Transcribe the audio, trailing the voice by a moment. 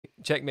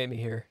checkmate me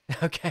here.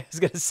 Okay, I was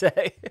gonna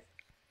say.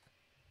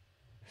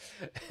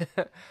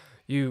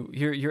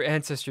 Your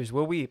ancestors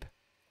will weep.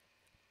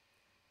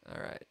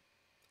 All right.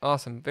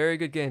 Awesome. Very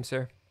good game,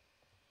 sir.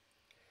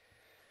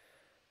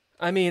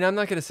 I mean, I'm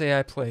not gonna say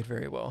I played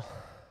very well.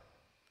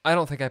 I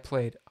don't think I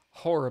played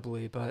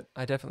horribly, but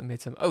I definitely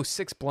made some. Oh,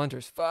 6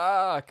 blunders.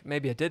 Fuck.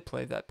 Maybe I did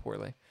play that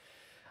poorly.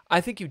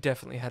 I think you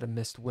definitely had a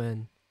missed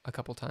win a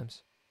couple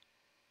times.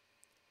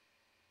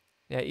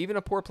 Yeah, even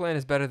a poor plan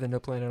is better than no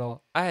plan at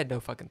all. I had no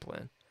fucking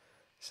plan.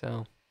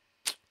 So,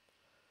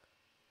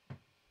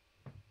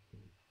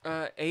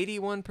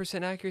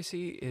 81%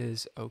 accuracy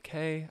is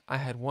okay. I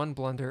had 1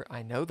 blunder.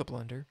 I know the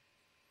blunder.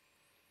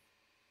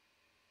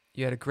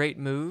 You had a great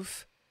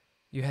move.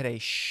 You had a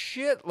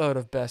shitload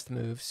of best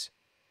moves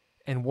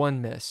and 1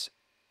 miss.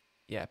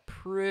 Yeah,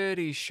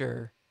 pretty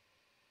sure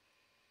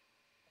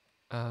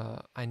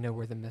I know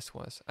where the miss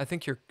was. I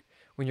think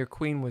when your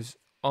queen was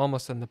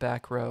almost in the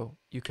back row,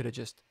 you could have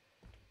just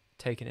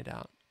taken it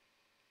out.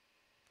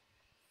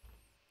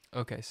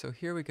 Okay, so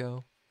here we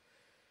go.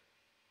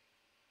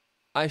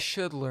 I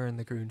should learn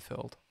the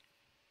Grunfeld.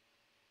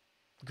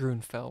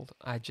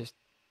 I just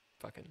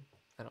fucking,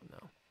 I don't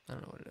know. I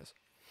don't know what it is.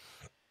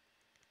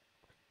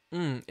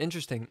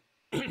 Interesting.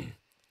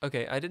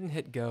 Okay, I didn't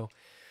hit go.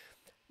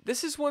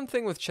 This is one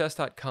thing with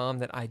chess.com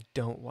that I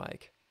don't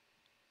like.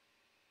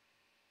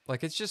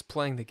 Like, it's just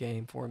playing the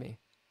game for me.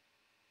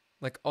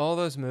 Like, all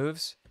those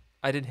moves,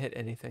 I didn't hit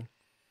anything.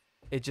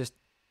 It just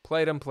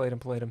played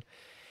them.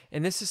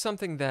 And this is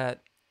something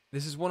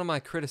this is one of my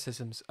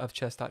criticisms of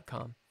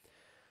chess.com.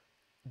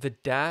 The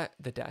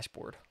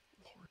dashboard,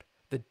 Lord,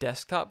 the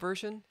desktop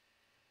version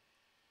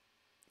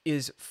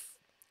is,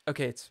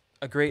 okay, it's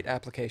a great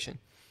application.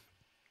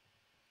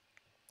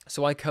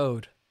 So I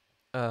code,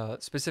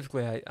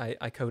 specifically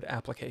I code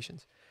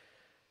applications.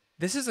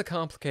 This is a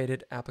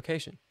complicated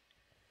application.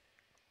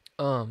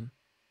 The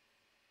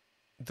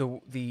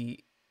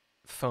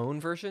phone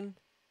version,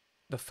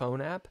 the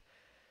phone app,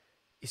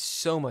 is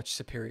so much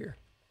superior.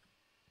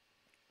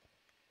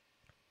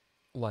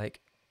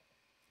 Like,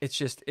 it's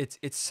just,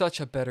 it's such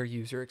a better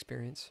user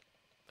experience.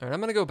 All right, I'm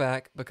going to go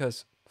back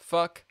because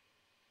fuck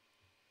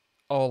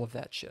all of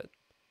that shit.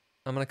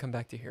 I'm going to come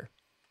back to here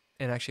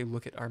and actually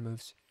look at our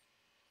moves.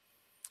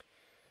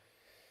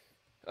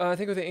 I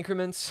think with the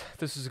increments,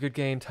 this is a good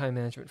game. Time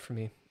management for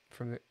me,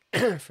 from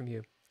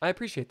you. I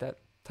appreciate that.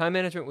 Time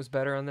management was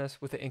better on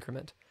this with the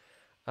increment.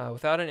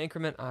 Without an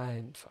increment,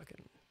 I'm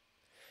fucking...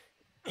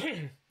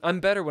 I'm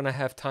better when I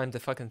have time to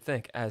fucking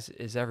think, as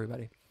is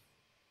everybody.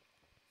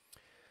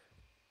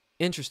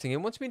 Interesting.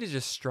 It wants me to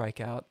just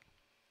strike out.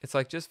 It's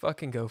like, just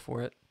fucking go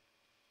for it.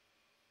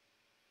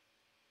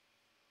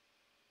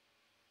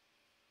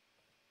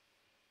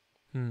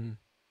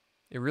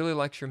 It really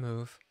likes your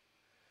move.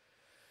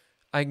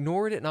 I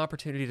ignored an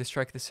opportunity to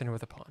strike the center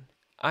with a pawn.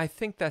 I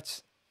think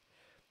that's...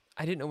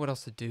 I didn't know what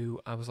else to do.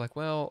 I was like,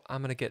 well,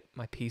 I'm going to get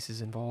my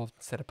pieces involved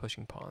instead of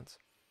pushing pawns.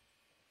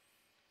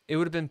 It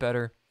would have been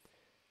better.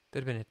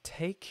 There'd have been a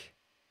take.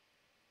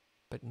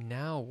 But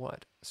now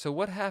what? So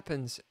what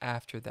happens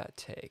after that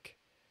take?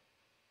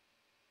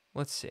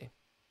 Let's see.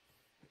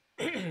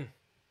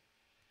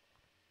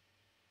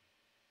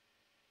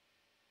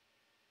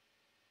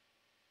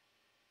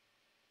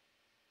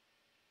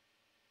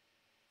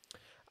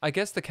 I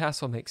guess the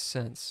castle makes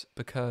sense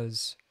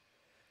because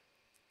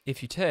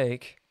if you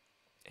take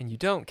and you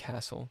don't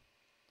castle,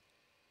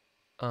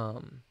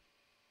 like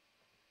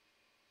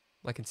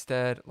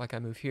instead, like I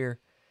move here,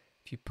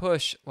 if you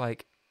push,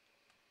 like,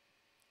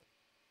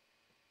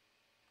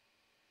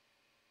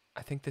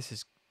 I think this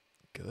is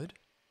good.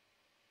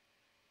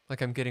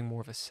 Like I'm getting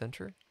more of a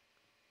center.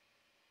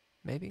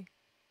 Maybe?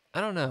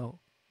 I don't know.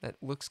 That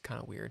looks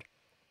kind of weird.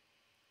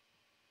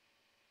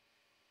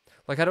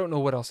 Like, I don't know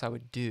what else I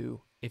would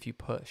do if you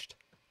pushed,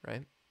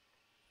 right?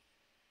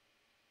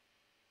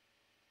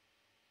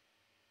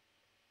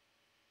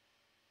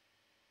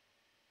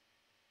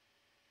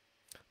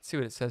 Let's see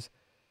what it says.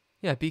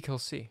 Yeah, B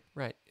kills C.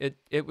 Right.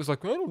 It was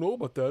like, I don't know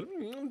about that.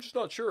 I'm just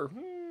not sure.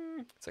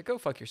 It's like, go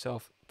fuck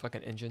yourself,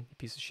 fucking engine, you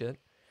piece of shit.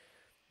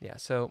 Yeah,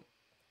 so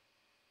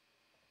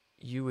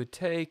you would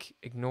take,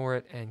 ignore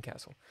it, and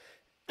castle.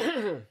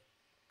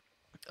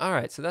 All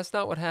right, so that's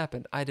not what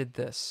happened. I did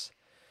this.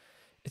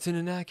 It's an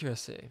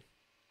inaccuracy.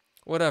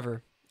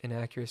 Whatever.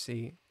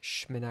 Inaccuracy,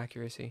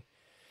 schminaccuracy.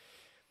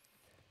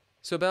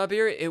 So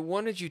Balbir, it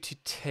wanted you to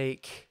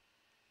take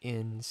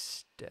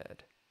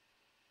instead.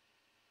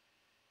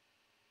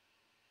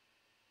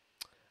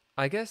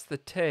 I guess the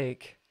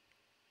take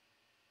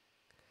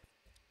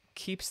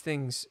keeps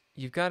things...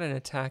 You've got an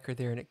attacker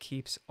there and it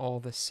keeps all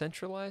the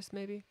centralized,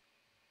 maybe?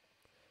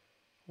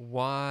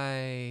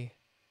 Why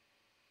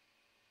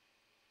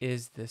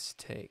is this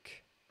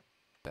take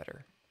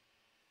better?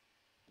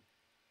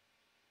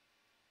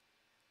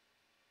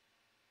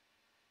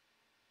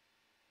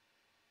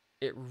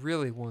 It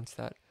really wants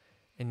that.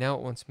 And now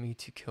it wants me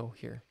to kill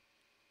here.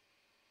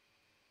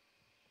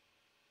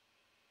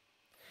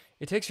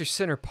 It takes your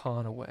center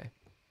pawn away.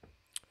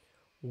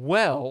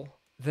 Well,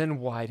 then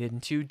why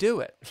didn't you do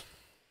it?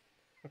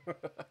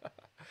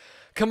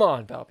 Come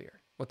on, Balbier.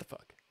 What the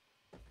fuck?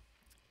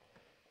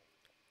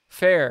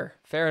 Fair.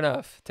 Fair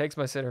enough. Takes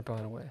my center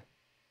pawn away.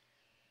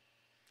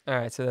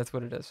 Alright, so that's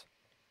what it is.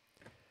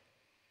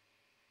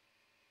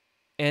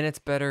 And it's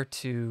better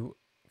to...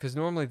 Because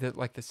normally,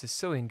 the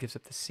Sicilian gives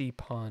up the C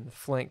pawn, the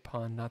flank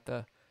pawn, not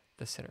the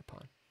center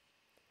pawn.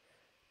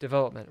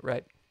 Development,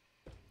 right.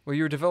 Well,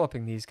 you were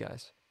developing these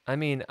guys. I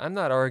mean, I'm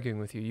not arguing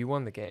with you. You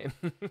won the game.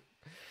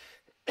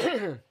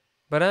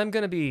 But I'm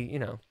going to be, you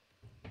know,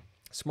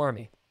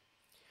 smarmy.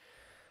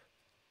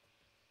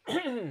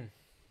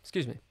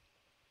 Excuse me.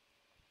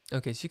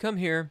 Okay, so you come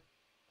here.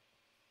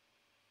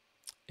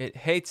 It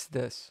hates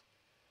this.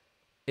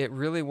 It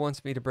really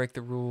wants me to break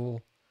the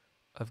rule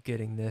of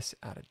getting this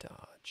out of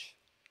dodge.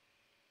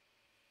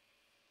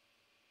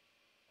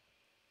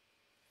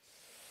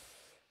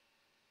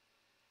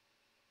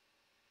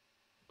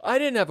 I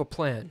didn't have a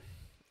plan.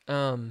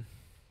 I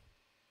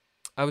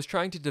was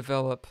trying to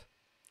develop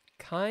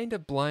kind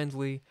of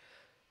blindly,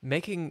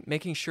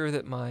 making sure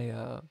that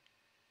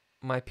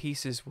my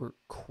pieces were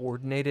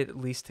coordinated at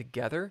least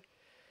together,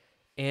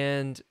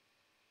 and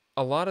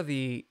a lot of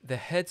the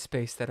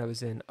headspace that I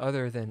was in,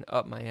 other than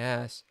up my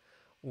ass,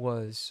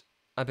 was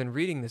I've been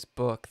reading this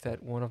book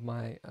that one of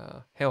my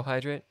Hail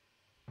Hydrate,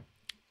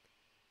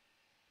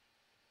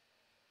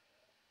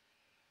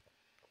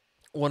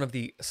 one of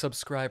the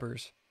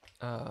subscribers,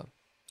 I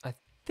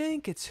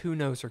think it's Who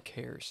Knows or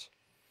Cares,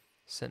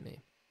 sent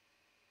me,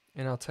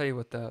 and I'll tell you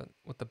what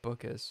the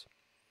book is.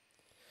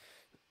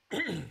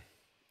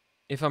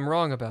 If I'm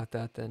wrong about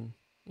that, then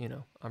you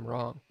know I'm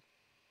wrong.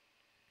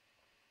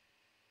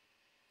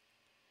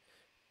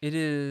 It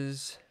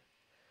is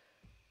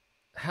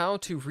How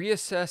to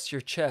Reassess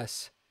Your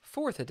Chess,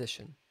 4th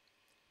edition,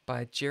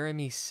 by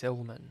Jeremy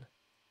Silman.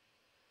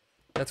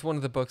 That's one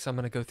of the books I'm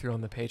going to go through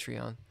on the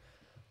Patreon,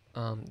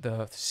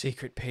 the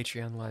secret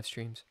Patreon live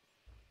streams.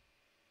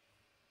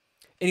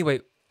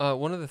 Anyway,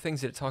 one of the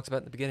things that it talks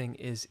about in the beginning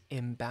is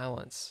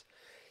imbalance,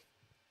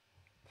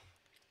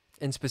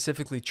 and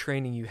specifically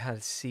training you how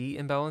to see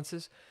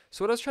imbalances.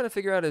 So what I was trying to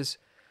figure out is,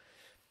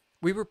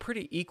 we were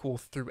pretty equal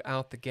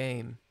throughout the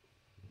game.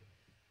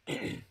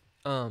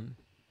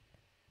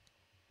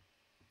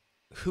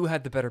 Who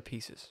had the better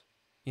pieces?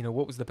 You know,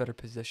 what was the better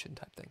position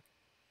type thing.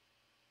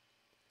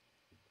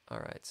 All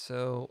right,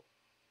 so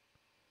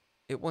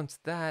it wants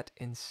that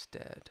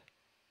instead.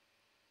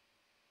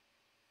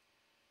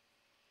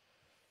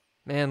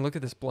 Man, look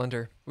at this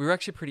blunder. We were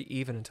actually pretty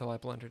even until I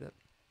blundered it.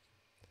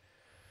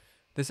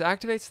 This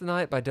activates the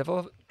knight by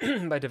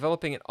by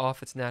developing it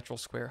off its natural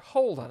square.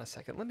 Hold on a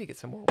second. Let me get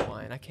some more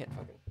wine. I can't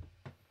fucking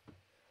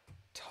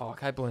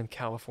talk. I blame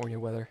California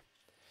weather.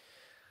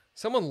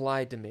 Someone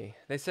lied to me.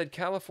 They said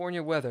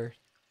California weather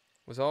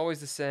was always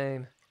the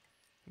same.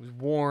 It was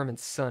warm and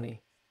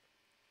sunny.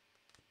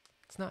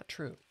 It's not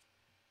true.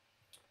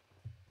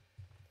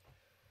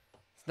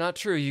 It's not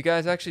true. You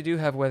guys actually do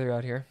have weather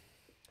out here.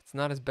 It's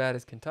not as bad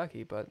as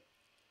Kentucky, but...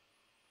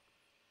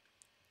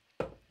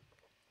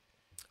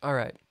 All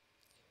right.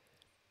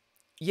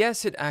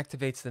 Yes, it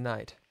activates the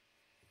knight.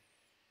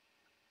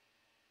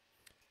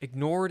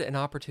 Ignored an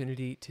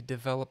opportunity to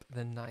develop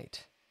the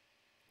knight.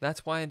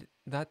 That's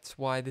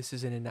why this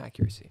is an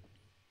inaccuracy.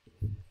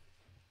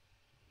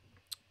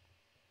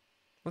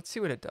 Let's see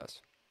what it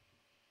does.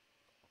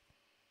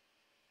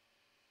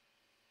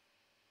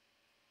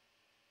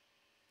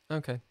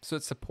 Okay, so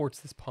it supports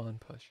this pawn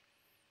push.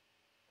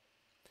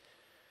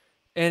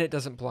 And it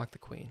doesn't block the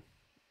queen.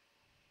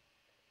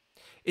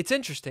 It's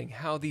interesting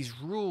how these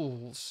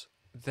rules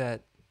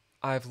that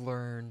I've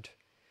learned,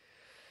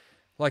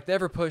 like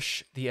never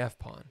push the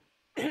f-pawn,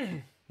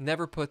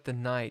 never put the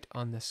knight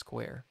on this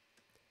square,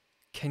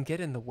 can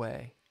get in the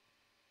way.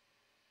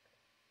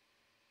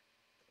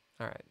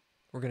 All right,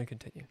 we're going to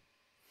continue.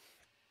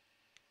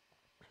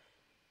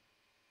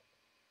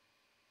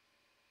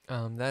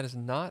 That is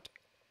not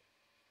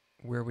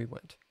where we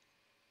went.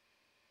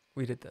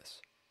 We did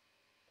this.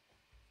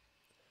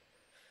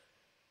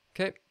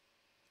 Okay.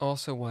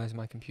 Also, why is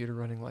my computer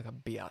running like a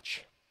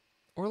biatch?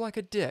 Or like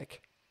a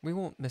dick? We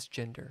won't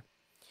misgender.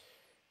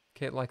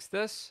 Okay, it likes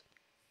this.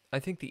 I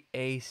think the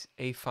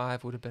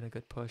A5 would have been a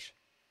good push.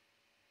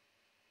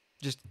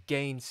 Just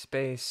gain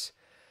space.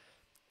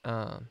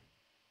 Because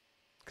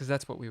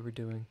that's what we were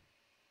doing.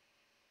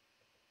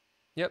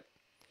 Yep.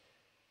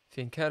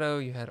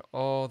 Fianchetto, you had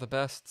all the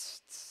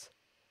bests.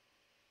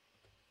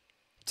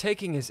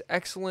 Taking is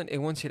excellent. It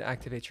wants you to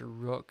activate your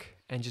rook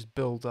and just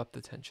build up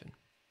the tension.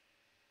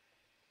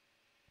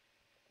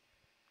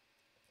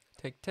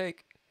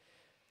 Take.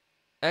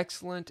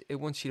 Excellent. It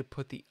wants you to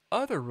put the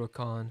other rook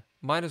on.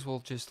 Might as well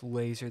just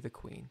laser the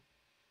queen.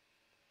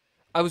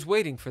 I was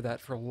waiting for that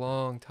for a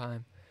long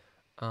time,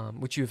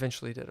 which you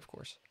eventually did, of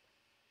course.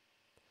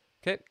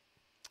 Okay.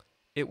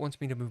 It wants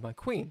me to move my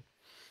queen.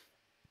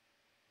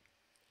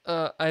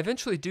 I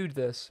eventually do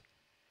this.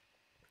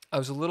 I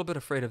was a little bit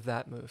afraid of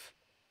that move.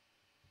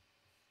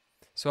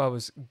 So I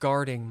was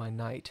guarding my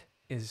knight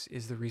is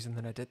the reason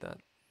that I did that.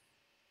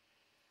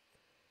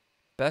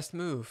 Best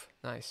move.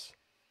 Nice.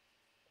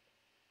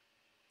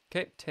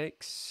 Okay,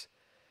 takes.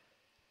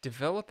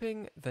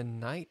 Developing the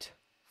knight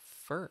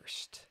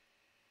first.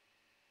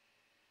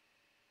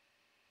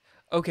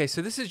 Okay,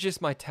 so this is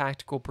just my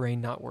tactical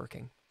brain not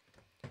working.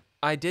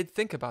 I did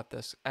think about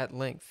this at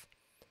length.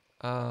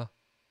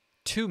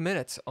 2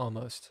 minutes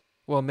almost.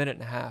 Well, a minute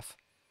and a half.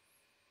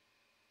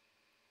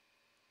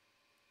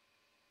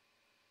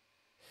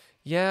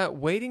 Yeah,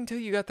 waiting till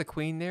you got the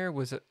queen there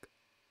was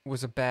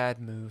a bad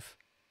move.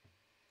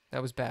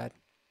 That was bad.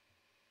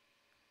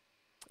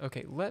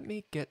 Okay, let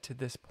me get to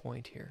this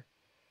point here.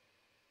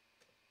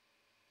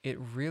 It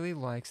really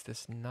likes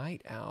this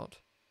knight out.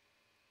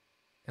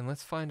 And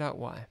let's find out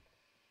why.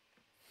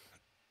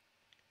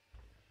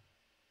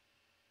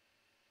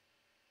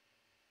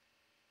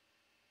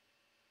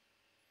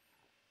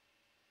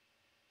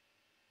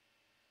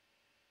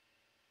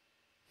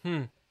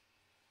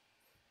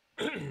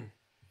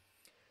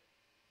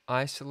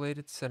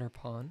 Isolated center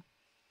pawn.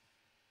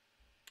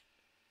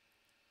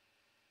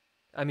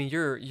 I mean,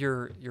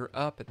 you're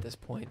up at this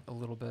point a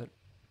little bit.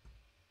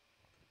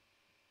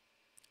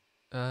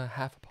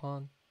 Half a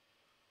pawn.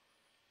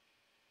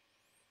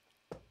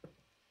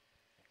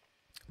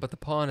 But the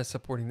pawn is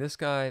supporting this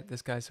guy.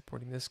 This guy's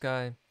supporting this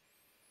guy.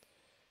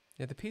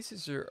 Yeah, the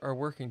pieces are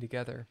working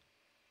together.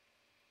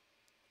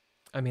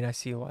 I mean, I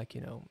see like,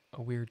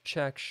 a weird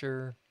check,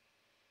 sure.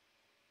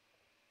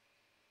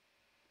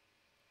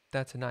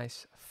 That's a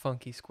nice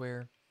funky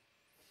square.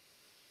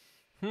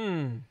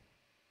 And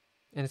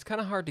it's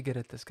kind of hard to get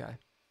at this guy.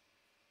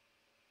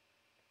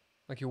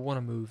 Like you want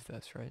to move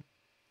this, right?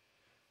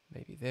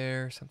 Maybe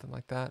there, something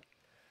like that.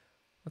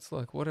 Let's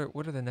look. What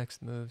are the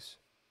next moves?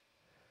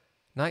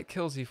 Knight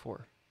kills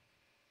e4.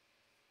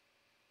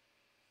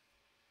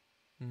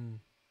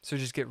 So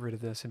just get rid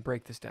of this and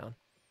break this down.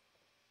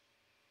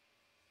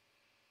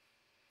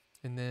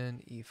 And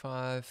then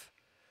e5.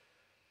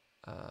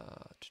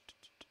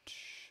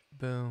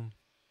 Boom.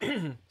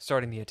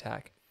 Starting the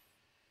attack.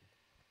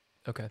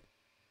 Okay.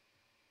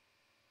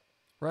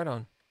 Right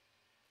on.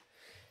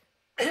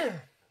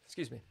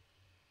 Excuse me.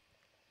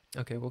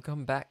 Okay, we'll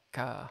come back.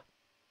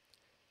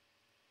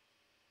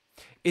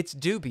 It's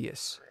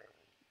dubious.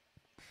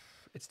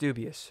 It's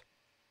dubious.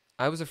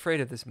 I was afraid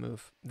of this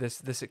move,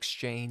 this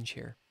exchange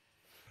here.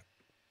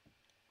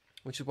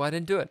 Which is why I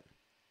didn't do it.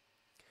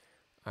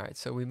 All right,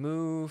 so we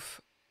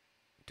move,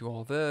 do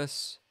all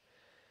this.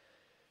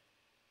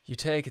 You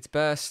take, it's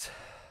best.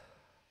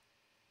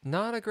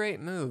 Not a great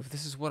move.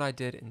 This is what I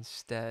did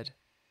instead.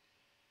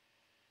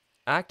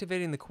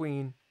 Activating the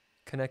queen,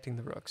 connecting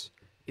the rooks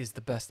is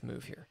the best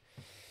move here.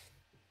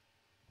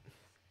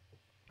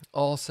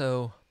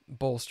 Also,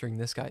 bolstering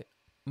this guy.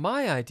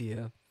 My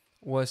idea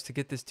was to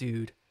get this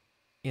dude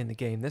in the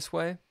game this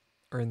way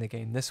or in the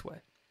game this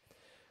way.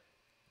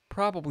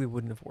 Probably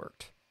wouldn't have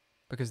worked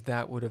because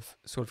that would have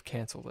sort of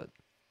canceled it.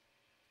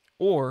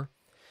 Or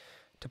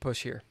to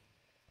push here.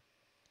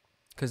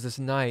 Because this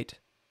knight,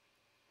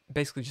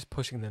 basically just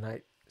pushing the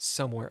knight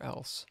somewhere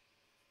else.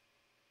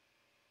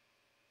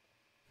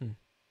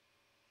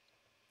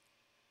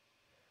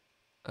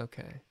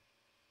 Okay.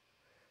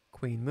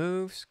 Queen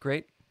moves.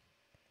 Great.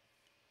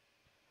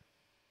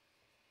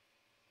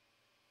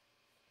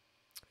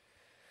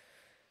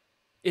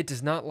 It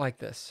does not like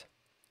this.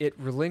 It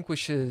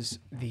relinquishes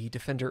the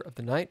defender of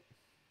the knight.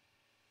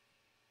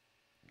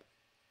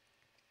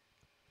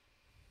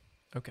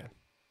 Okay.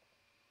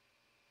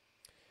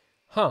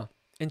 Huh.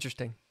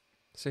 Interesting.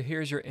 So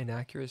here's your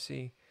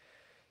inaccuracy.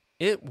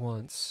 It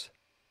wants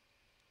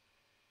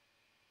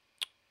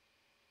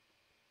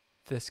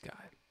this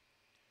guy.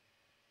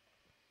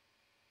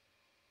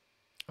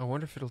 I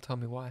wonder if it'll tell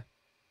me why.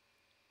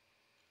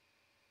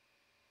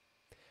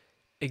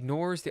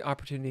 Ignores the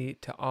opportunity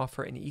to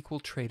offer an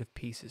equal trade of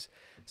pieces.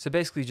 So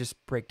basically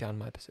just break down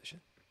my position.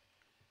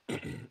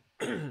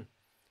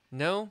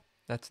 No,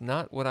 that's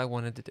not what I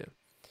wanted to do.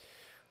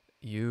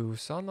 You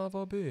son of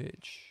a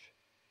bitch.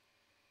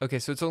 Okay,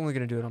 so it's only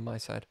going to do it on my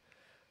side.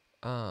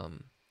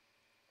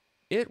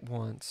 It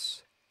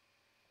wants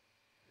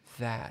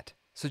that.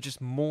 So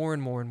just more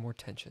and more and more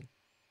tension.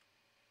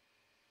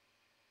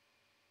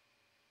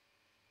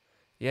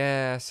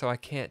 Yeah, so I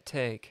can't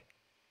take.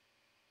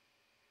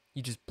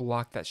 You just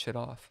block that shit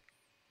off.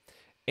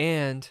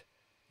 And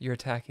you're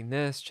attacking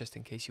this just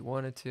in case you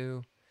wanted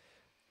to.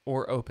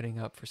 Or opening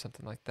up for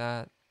something like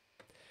that.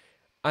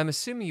 I'm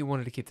assuming you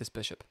wanted to keep this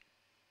bishop.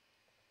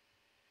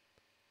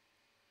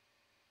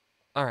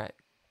 Alright.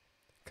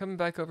 Coming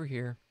back over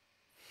here.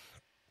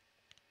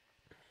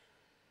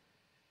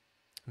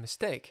 A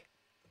mistake.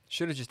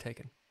 Should have just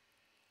taken.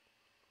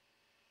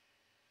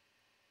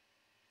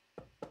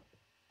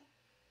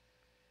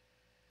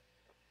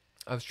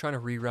 I was trying to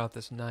reroute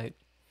this knight.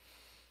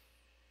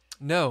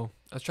 No,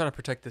 I was trying to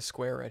protect this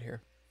square right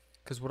here.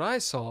 Because what I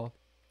saw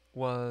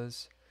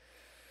was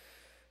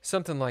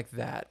something like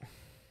that.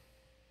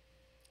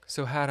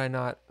 So had I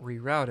not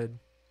rerouted,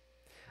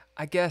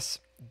 I guess,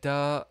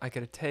 duh, I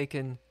could have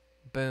taken,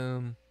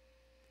 boom,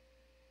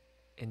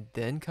 and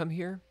then come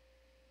here.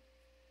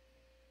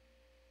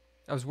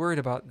 I was worried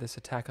about this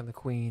attack on the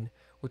queen,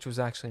 which was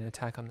actually an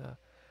attack on the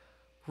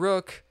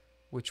rook,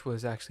 which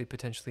was actually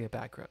potentially a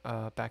back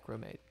row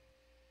mate.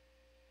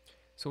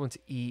 So once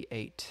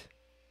e8.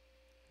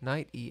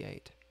 Knight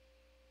e8.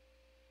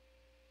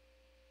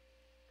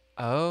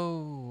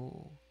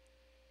 Oh.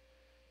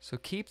 So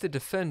keep the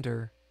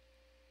defender.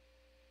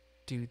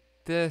 Do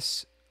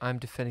this. I'm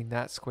defending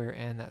that square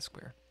and that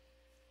square.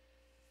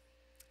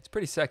 It's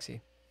pretty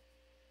sexy.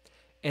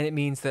 And it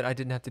means that I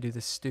didn't have to do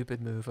this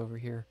stupid move over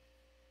here.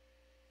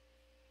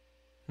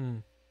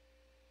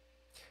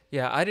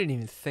 Yeah, I didn't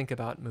even think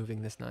about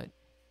moving this knight.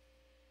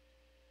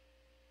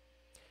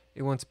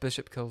 It wants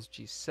bishop kills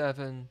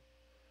g7.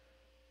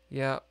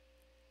 Yeah,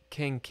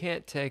 king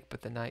can't take,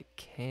 but the knight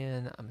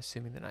can. I'm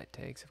assuming the knight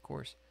takes, of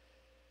course.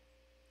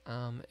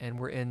 And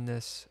we're in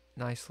this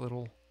nice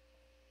little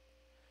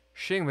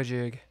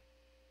shingamajig.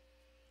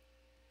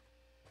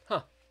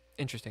 Huh,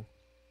 interesting.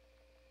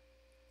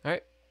 All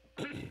right.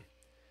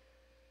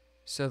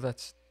 So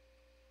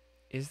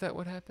is that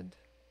what happened?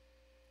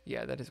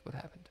 Yeah, that is what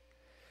happened.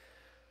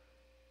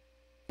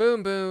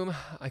 Boom, boom.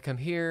 I come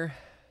here.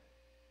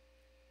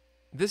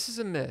 This is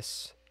a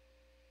miss.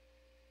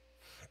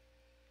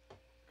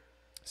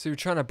 So you're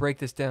trying to break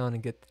this down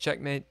and get the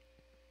checkmate.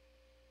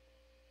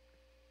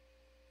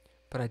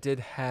 But I did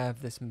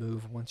have this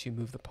move once you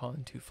move the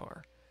pawn too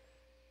far.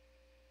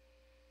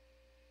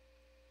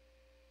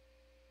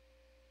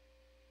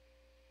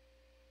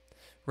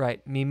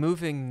 Right, me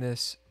moving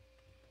this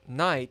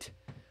knight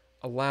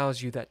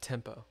allows you that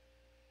tempo.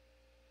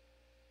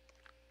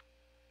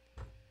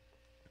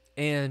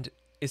 And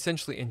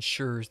essentially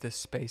ensures this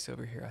space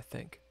over here, I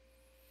think.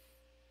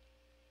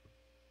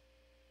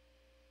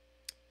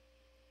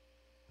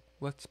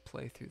 Let's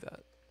play through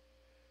that.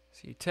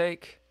 So you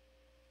take.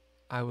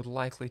 I would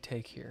likely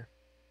take here.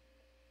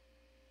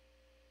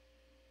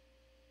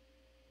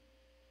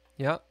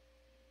 Yep.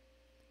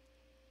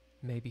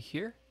 Maybe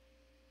here.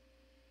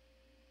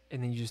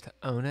 And then you just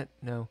own it.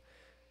 No.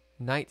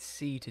 Knight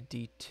c to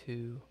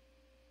d2.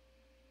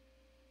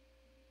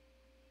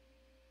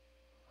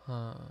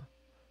 Huh.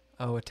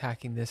 Oh,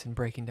 attacking this and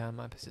breaking down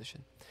my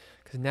position.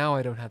 Because now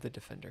I don't have the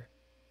defender.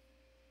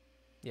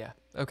 Yeah,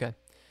 okay.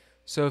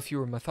 So if you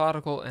were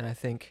methodical, and I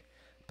think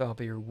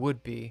Balbier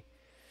would be,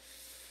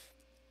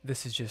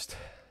 this is just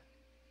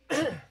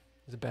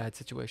it's a bad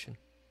situation.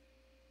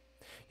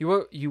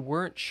 You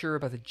weren't sure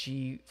about the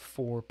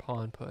g4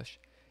 pawn push.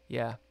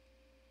 Yeah.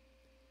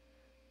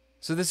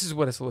 So this is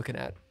what it's looking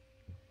at.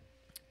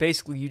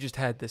 Basically, you just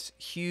had this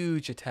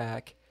huge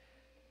attack,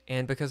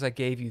 and because I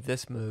gave you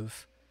this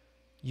move,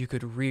 you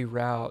could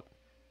reroute,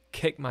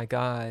 kick my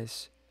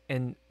guys,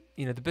 and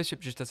you know the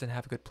bishop just doesn't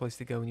have a good place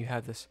to go when you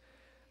have this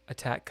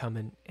attack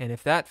coming, and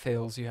if that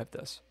fails, you have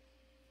this.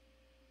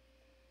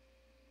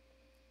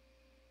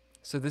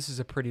 So this is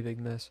a pretty big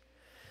miss.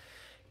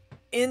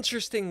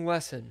 Interesting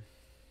lesson.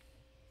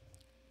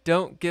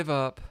 Don't give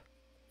up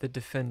the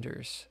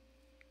defenders.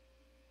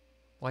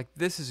 Like,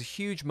 this is a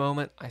huge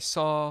moment. I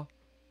saw.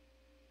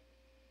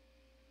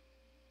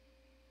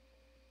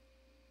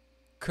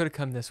 Could have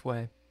come this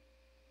way.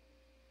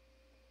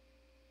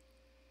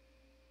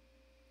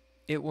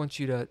 It wants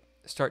you to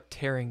start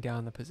tearing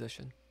down the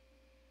position.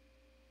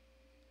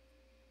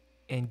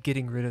 And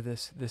getting rid of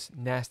this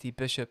nasty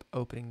bishop,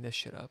 opening this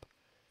shit up.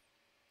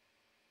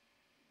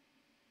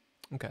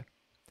 Okay.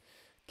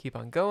 Keep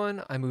on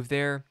going. I move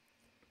there.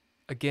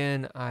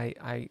 Again,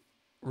 I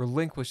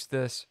relinquish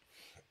this.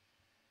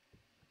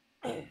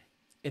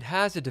 It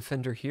has a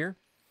defender here,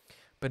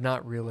 but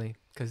not really,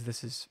 because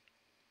this is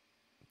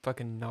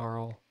fucking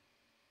gnarl.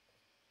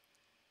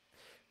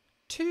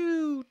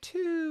 2,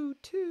 2,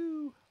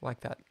 2.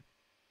 Like that.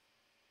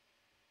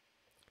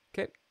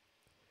 Okay.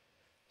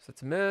 So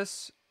it's a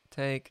miss.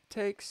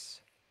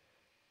 Takes.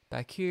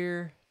 Back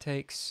here.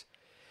 Takes.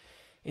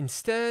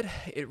 Instead,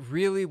 it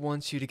really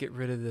wants you to get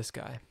rid of this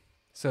guy.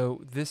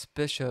 So this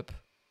bishop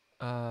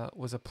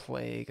was a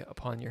plague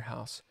upon your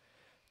house.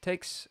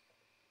 Takes.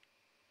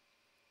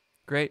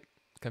 Great.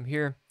 Come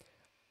here.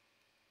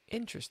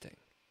 Interesting.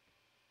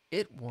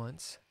 It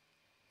wants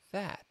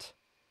that.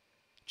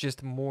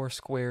 Just more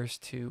squares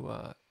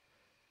to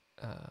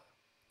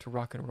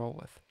rock and roll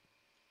with.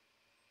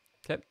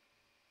 Okay.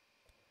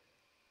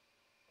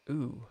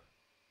 Ooh.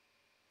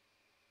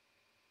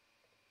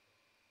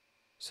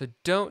 So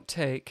don't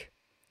take.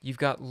 You've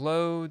got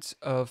loads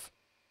of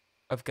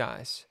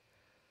guys.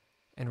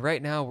 And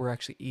right now we're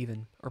actually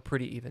even, or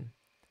pretty even.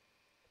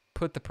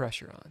 Put the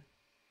pressure on.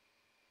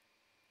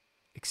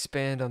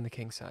 Expand on the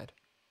king side.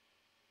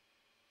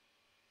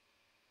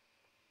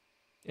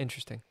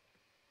 Interesting.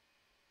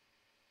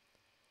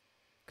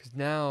 Because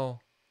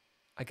now,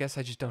 I guess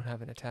I just don't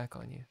have an attack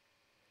on you.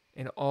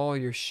 And all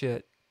your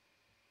shit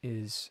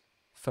is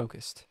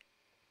focused.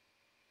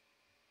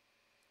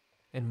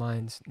 And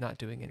mine's not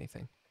doing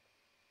anything.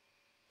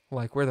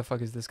 Like, where the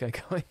fuck is this guy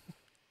going?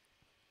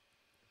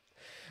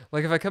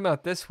 Like, if I come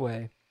out this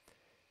way,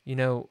 you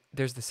know,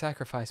 there's the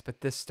sacrifice,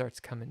 but this starts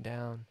coming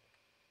down.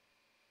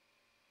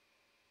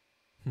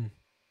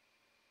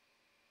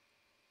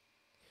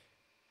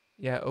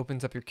 Yeah, it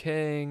opens up your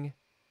king.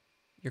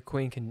 Your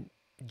queen can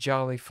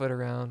jolly foot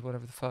around,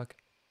 whatever the fuck.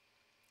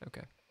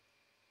 Okay.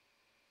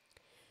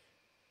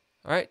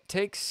 All right,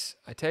 takes.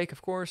 I take,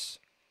 of course.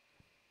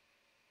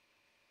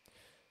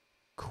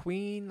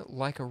 Queen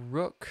like a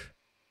rook,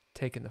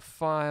 taking the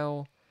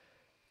file.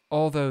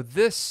 Although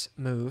this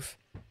move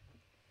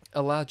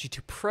allowed you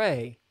to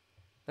prey.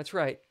 That's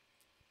right,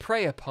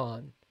 prey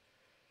upon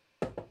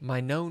my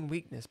known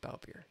weakness,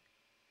 Balbier.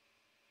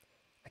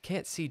 I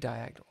can't see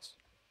diagonals.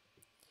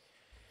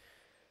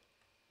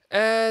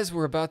 As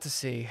we're about to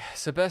see.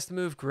 So best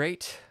move,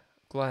 great.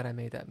 Glad I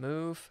made that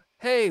move.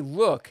 Hey,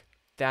 look,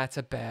 that's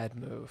a bad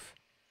move.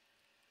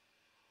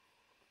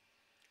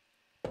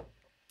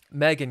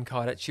 Megan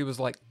caught it. She was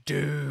like,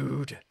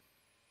 dude.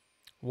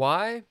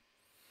 Why?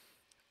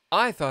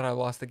 I thought I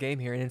lost the game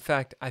here. And in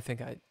fact, I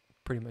think I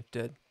pretty much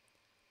did.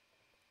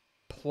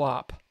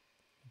 Plop.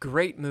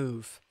 Great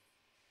move.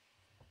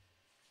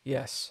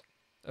 Yes.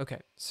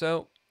 Okay,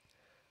 so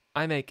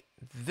I make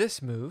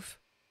this move,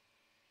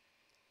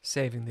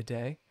 saving the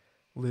day,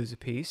 lose a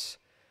piece.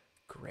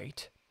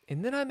 Great.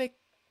 And then I make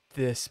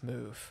this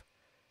move.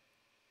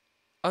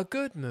 A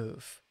good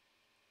move,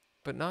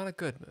 but not a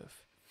good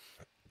move.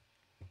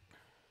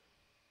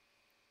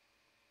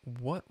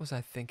 What was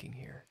I thinking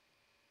here?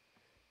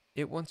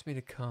 It wants me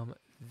to come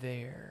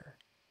there.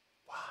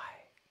 Why?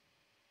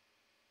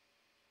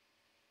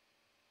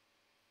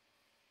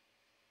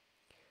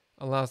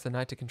 Allows the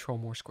knight to control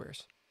more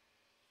squares.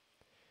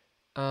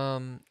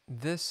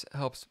 This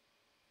helps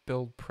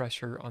build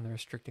pressure on the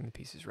restricting the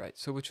pieces, right?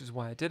 So which is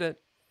why I did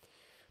it.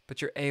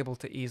 But you're able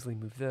to easily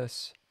move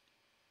this.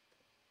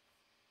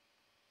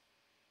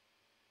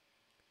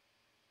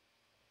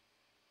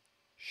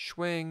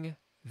 Swing.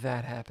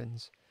 That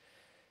happens.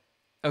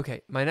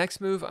 Okay, my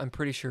next move, I'm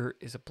pretty sure,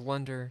 is a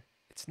blunder.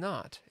 It's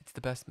not. It's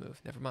the best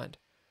move. Never mind.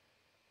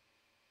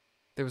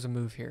 There was a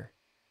move here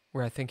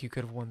where I think you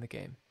could have won the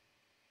game.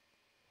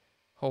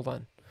 Hold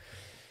on.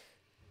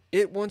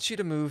 It wants you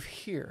to move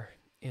here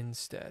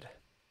instead.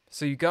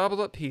 So you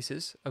gobble up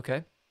pieces.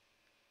 Okay.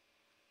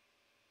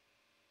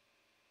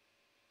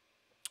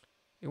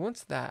 It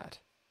wants that.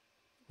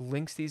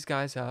 Links these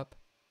guys up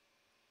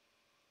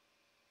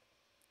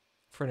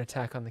for an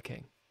attack on the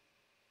king.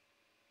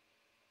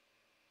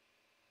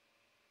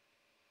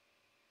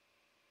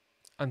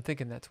 I'm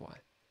thinking that's why.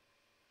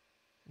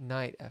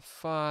 Knight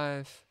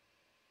f5.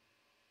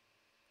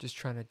 Just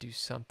trying to do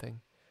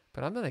something.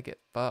 But I'm going to get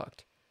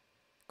fucked.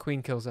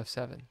 Queen kills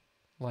f7.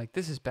 Like,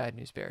 this is bad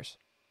news, bears.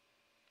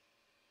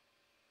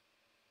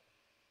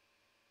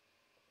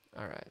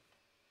 All right.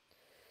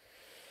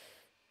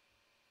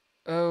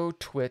 Oh,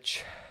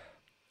 Twitch.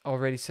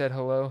 Already said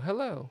hello.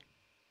 Hello.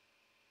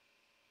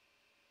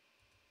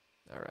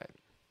 All right.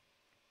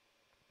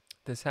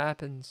 This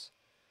happens.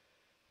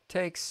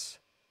 Takes.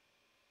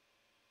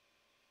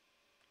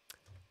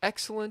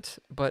 Excellent,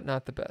 but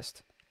not the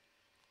best.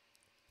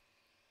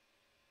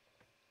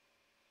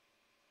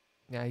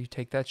 Now you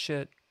take that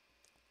shit.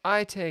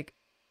 I take...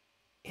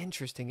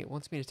 Interesting. It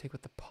wants me to take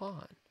with the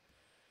pawn.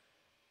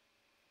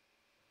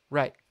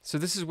 Right. So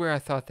this is where I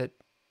thought that...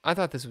 I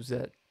thought this was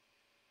it.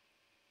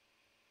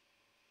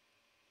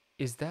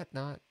 Is that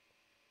not...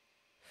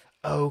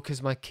 Oh,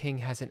 because my king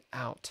has an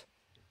out.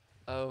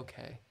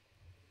 Okay.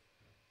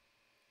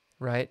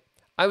 Right.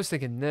 I was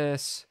thinking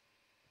this.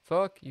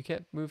 Fuck, you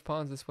can't move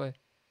pawns this way.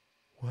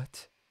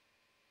 What?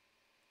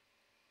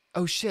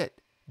 Oh,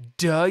 shit.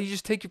 Duh, you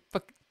just take your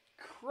fuck...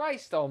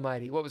 Christ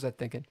almighty. What was I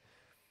thinking?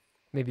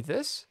 Maybe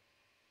this?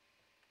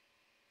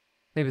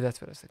 Maybe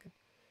that's what I was thinking.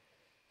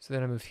 So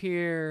then I move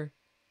here.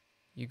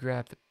 You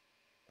grab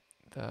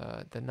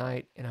the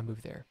knight, and I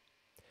move there.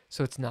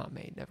 So it's not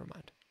made. Never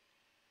mind.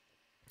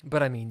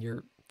 But I mean,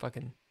 you're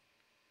fucking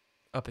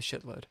up a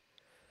shitload.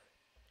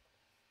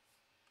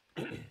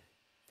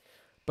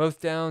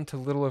 Both down to a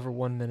little over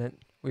 1 minute.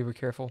 We were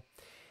careful.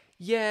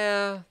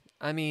 Yeah,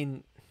 I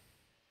mean,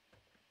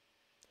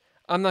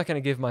 I'm not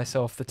going to give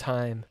myself the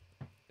time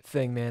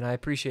thing, man. I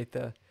appreciate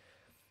the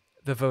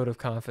vote of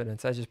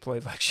confidence. I just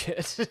played like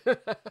shit.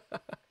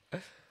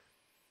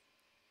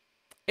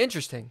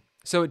 Interesting.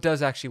 So it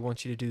does actually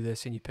want you to do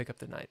this, and you pick up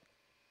the knight.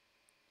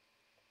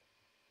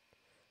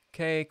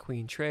 Okay,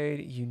 queen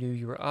trade. You knew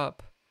you were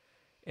up,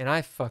 and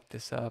I fucked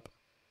this up.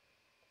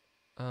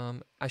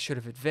 I should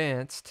have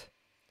advanced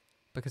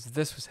because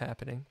this was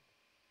happening.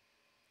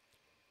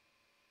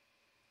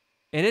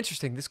 And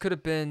interesting, this could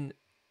have been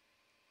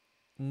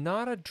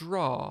not a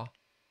draw,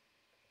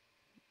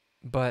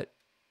 but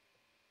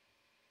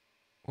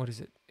what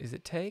is it? Is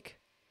it take?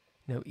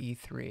 No,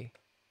 e3.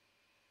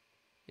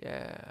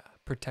 Yeah,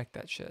 protect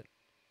that shit.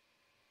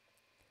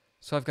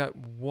 So I've got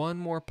one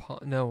more pawn.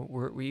 No,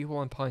 we equal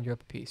on pawn. You're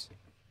up a piece.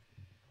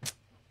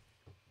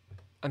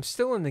 I'm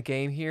still in the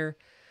game here.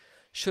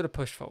 Should have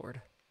pushed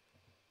forward.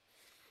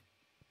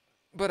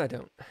 But I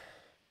don't.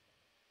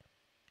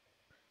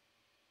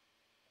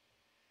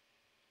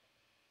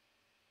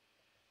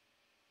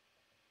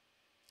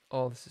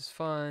 All this is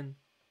fun.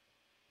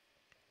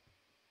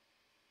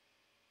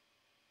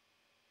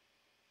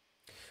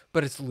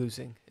 But it's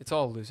losing. It's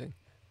all losing.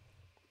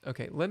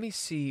 Okay, let me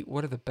see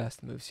what are the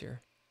best moves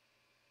here.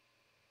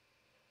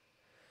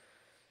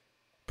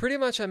 Pretty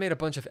much I made a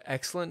bunch of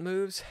excellent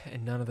moves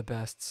and none of the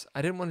bests.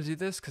 I didn't want to do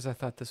this because I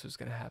thought this was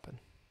going to happen.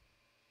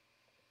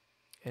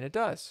 And it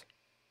does.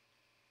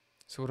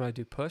 So what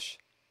do? Push?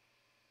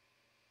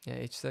 Yeah,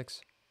 h6.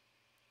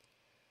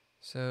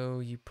 So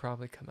you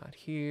probably come out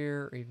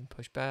here or even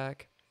push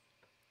back.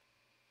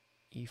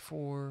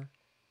 e4.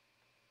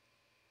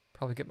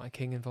 Probably get my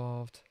king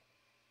involved.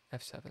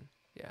 f7.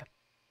 Yeah.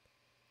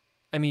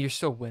 I mean, you're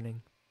still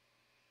winning.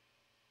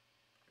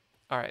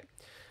 All right.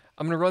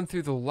 I'm going to run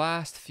through the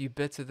last few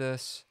bits of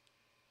this,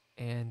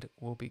 and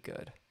we'll be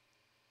good.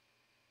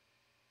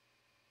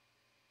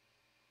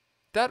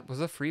 That was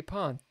a free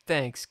pawn.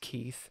 Thanks,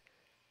 Keith.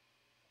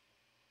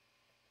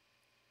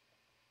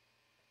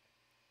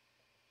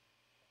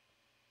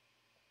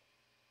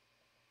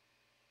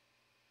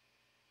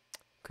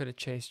 Could have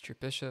chased your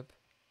bishop.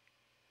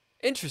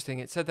 Interesting,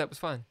 it said that was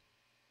fine.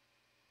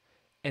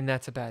 And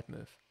that's a bad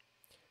move.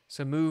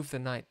 So move the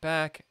knight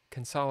back,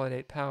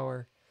 consolidate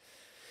power.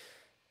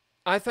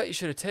 I thought you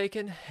should have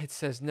taken. It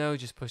says no,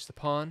 just push the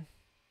pawn.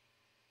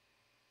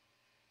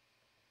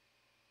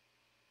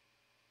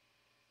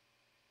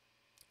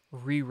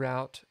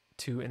 Reroute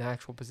to an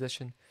actual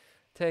position.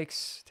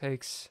 Takes,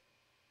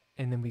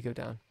 and then we go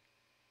down.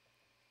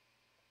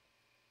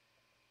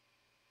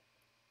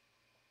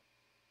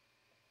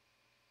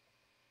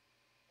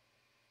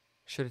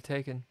 Should have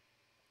taken.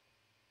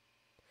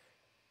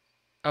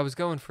 I was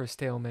going for a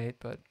stalemate,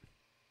 but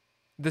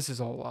this is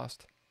all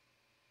lost.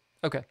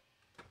 Okay.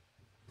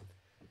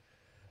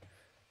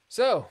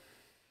 So,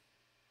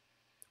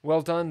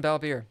 well done,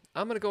 Balbir.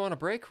 I'm going to go on a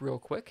break real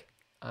quick.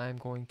 I'm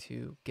going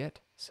to get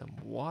some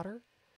water,